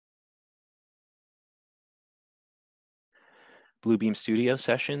Bluebeam Studio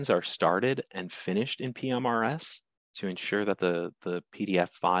sessions are started and finished in PMRS to ensure that the PDF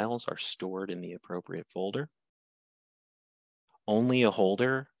files are stored in the appropriate folder. Only a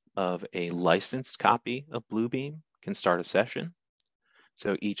holder of a licensed copy of Bluebeam can start a session.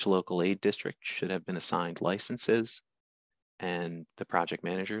 So each local aid district should have been assigned licenses, and the project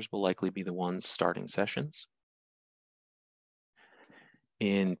managers will likely be the ones starting sessions.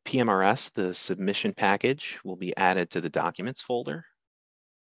 In PMRS, the submission package will be added to the documents folder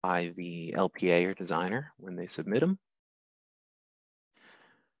by the LPA or designer when they submit them.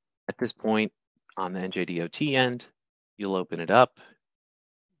 At this point, on the NJDOT end, you'll open it up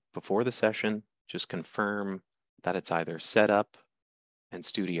before the session, just confirm that it's either set up and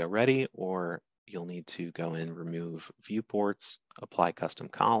studio ready, or you'll need to go in, remove viewports, apply custom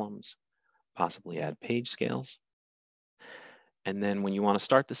columns, possibly add page scales. And then when you want to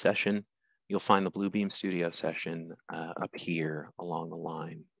start the session, you'll find the Bluebeam Studio session up here along the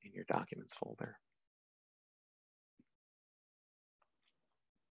line in your documents folder.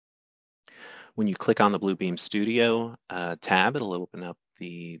 When you click on the Bluebeam Studio tab, it'll open up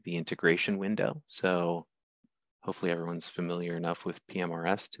the integration window. So hopefully everyone's familiar enough with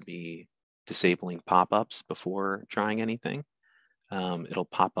PMRS to be disabling pop-ups before trying anything. It'll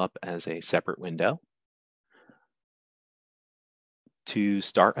pop up as a separate window. To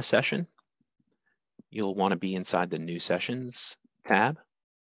start a session, you'll want to be inside the New Sessions tab.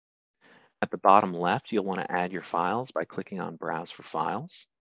 At the bottom left, you'll want to add your files by clicking on Browse for Files.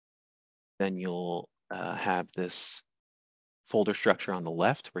 Then you'll have this folder structure on the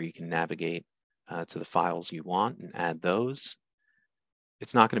left where you can navigate to the files you want and add those.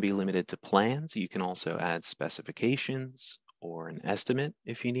 It's not going to be limited to plans. You can also add specifications or an estimate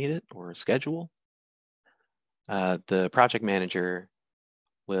if you need it, or a schedule. The project manager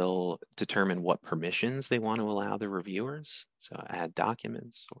will determine what permissions they want to allow the reviewers, so add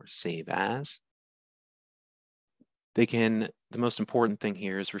documents or save as. The most important thing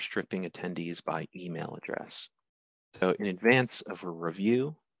here is restricting attendees by email address. So in advance of a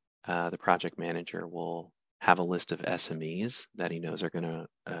review, the project manager will have a list of SMEs that he knows are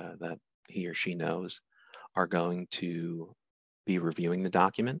that he or she knows are going to be reviewing the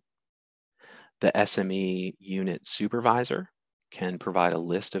document. The SME unit supervisor can provide a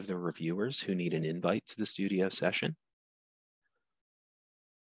list of the reviewers who need an invite to the studio session.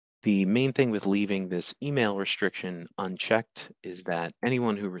 The main thing with leaving this email restriction unchecked is that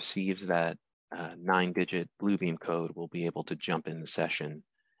anyone who receives that 9-digit Bluebeam code will be able to jump in the session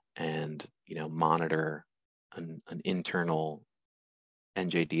and monitor an internal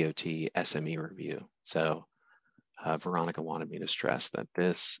NJDOT SME review. So Veronica wanted me to stress that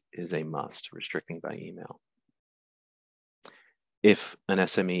this is a must, restricting by email. If an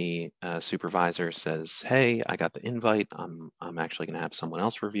SME supervisor says, hey, I got the invite, I'm actually going to have someone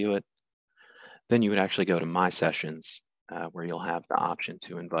else review it, then you would actually go to My Sessions where you'll have the option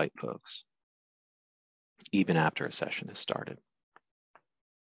to invite folks even after a session is started.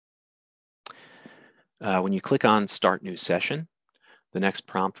 When you click on Start New Session, the next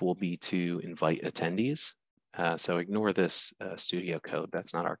prompt will be to invite attendees. So ignore this studio code.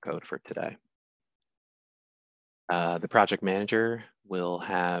 That's not our code for today. The project manager will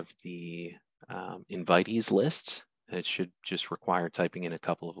have the invitees list. It should just require typing in a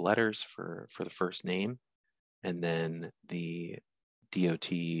couple of letters for the first name, and then the DOT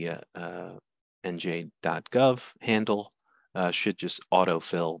nj.gov handle should just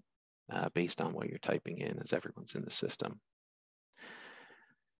autofill based on what you're typing in as everyone's in the system.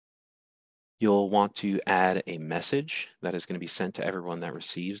 You'll want to add a message that is going to be sent to everyone that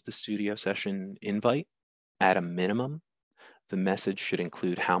receives the studio session invite. At a minimum, the message should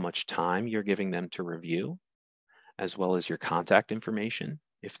include how much time you're giving them to review, as well as your contact information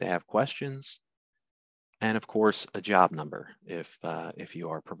if they have questions, and of course, a job number if you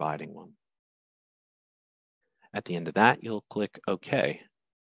are providing one. At the end of that, you'll click OK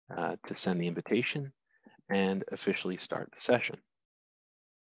to send the invitation and officially start the session.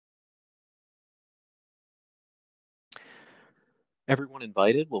 Everyone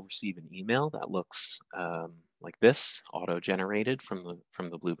invited will receive an email that looks like this, auto-generated from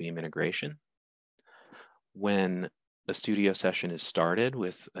the Bluebeam integration. When a studio session is started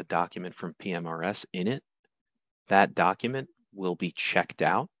with a document from PMRS in it, that document will be checked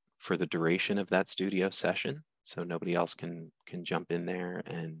out for the duration of that studio session, so nobody else can jump in there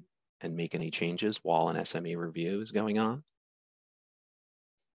and make any changes while an SME review is going on.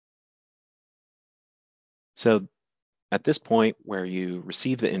 So at this point where you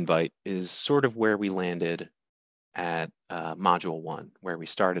receive the invite is sort of where we landed at Module 1, where we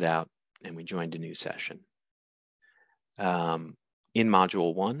started out and we joined a new session. In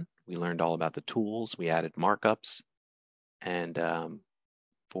Module 1, we learned all about the tools, we added markups, and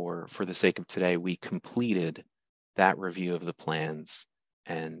for the sake of today, we completed that review of the plans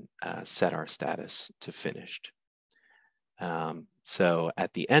and set our status to finished. So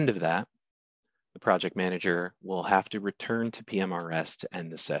at the end of that, the project manager will have to return to PMRS to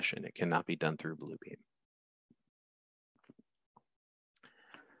end the session. It cannot be done through Bluebeam.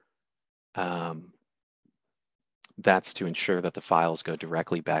 That's to ensure that the files go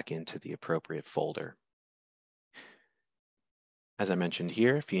directly back into the appropriate folder. As I mentioned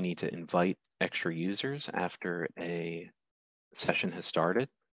here, if you need to invite extra users after a session has started,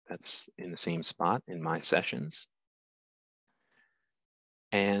 that's in the same spot in My Sessions.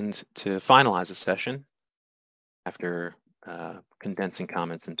 And to finalize a session, after condensing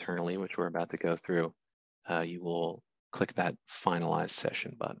comments internally, which we're about to go through, you will click that Finalize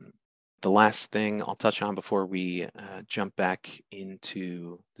Session button. The last thing I'll touch on before we jump back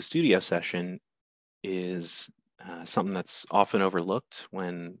into the studio session is something that's often overlooked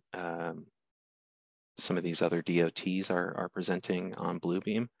when some of these other DOTs are presenting on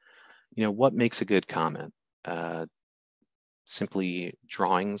Bluebeam. You know, what makes a good comment? Simply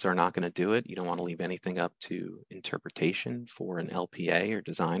drawings are not going to do it. You don't want to leave anything up to interpretation for an LPA or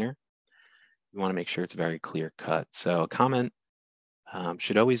designer. You want to make sure it's very clear cut. So a comment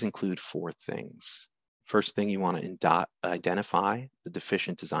should always include 4 things. First thing, you want to identify the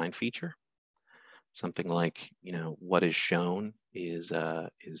deficient design feature. Something like, you know, what is shown is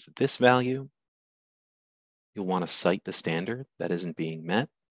this value. You'll want to cite the standard that isn't being met.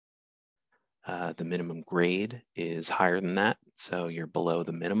 The minimum grade is higher than that, so you're below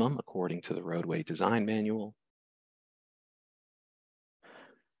the minimum according to the roadway design manual.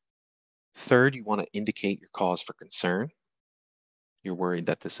 Third, you want to indicate your cause for concern. You're worried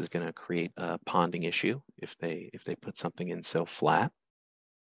that this is going to create a ponding issue if they put something in so flat.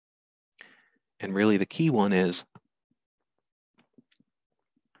 And really the key one is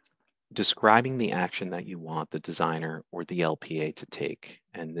describing the action that you want the designer or the LPA to take.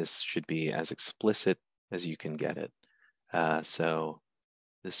 And this should be as explicit as you can get it. So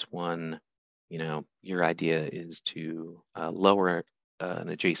this one, you know, your idea is to lower an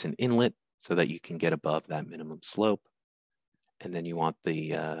adjacent inlet so that you can get above that minimum slope. And then you want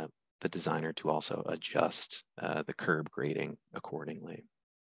the designer to also adjust the curb grading accordingly.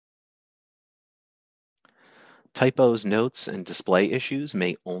 Typos, notes, and display issues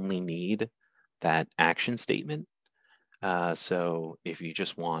may only need that action statement. So if you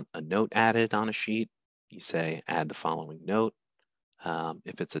just want a note added on a sheet, you say add the following note.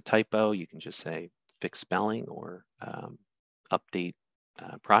 If it's a typo, you can just say fix spelling or update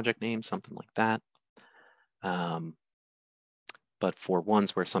project name, something like that. But for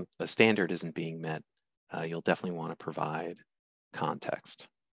ones where a standard isn't being met, you'll definitely want to provide context.